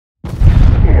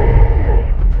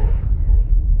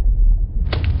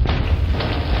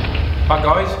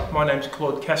Hi guys, my name's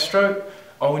Claude Castro,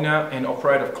 owner and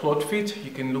operator of Claude Fit. You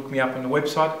can look me up on the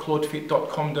website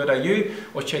claudefit.com.au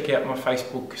or check out my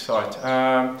Facebook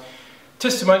site.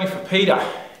 Testimonial for Peter.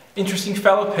 Interesting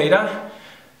fellow, Peter.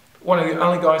 One of the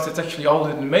only guys that's actually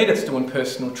older than me that's doing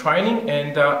personal training,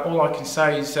 and all I can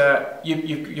say is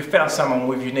you found someone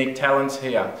with unique talents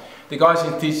here. The guy's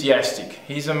enthusiastic,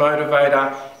 he's a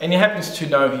motivator, and he happens to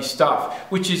know his stuff,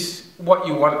 which is what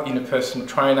you want in a personal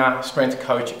trainer, strength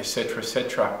coach, etc,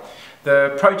 etc.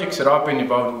 The projects that I've been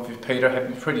involved with Peter have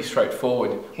been pretty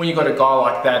straightforward. When you've got a guy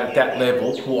like that at that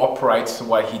level who operates the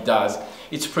way he does,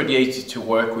 it's pretty easy to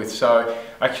work with. So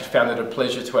I actually found it a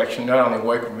pleasure to actually not only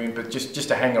work with him, but just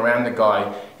to hang around the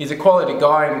guy. He's a quality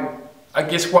guy, and I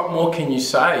guess what more can you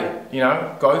say? You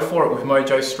know, go for it with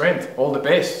Mojo Strength. All the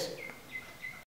best.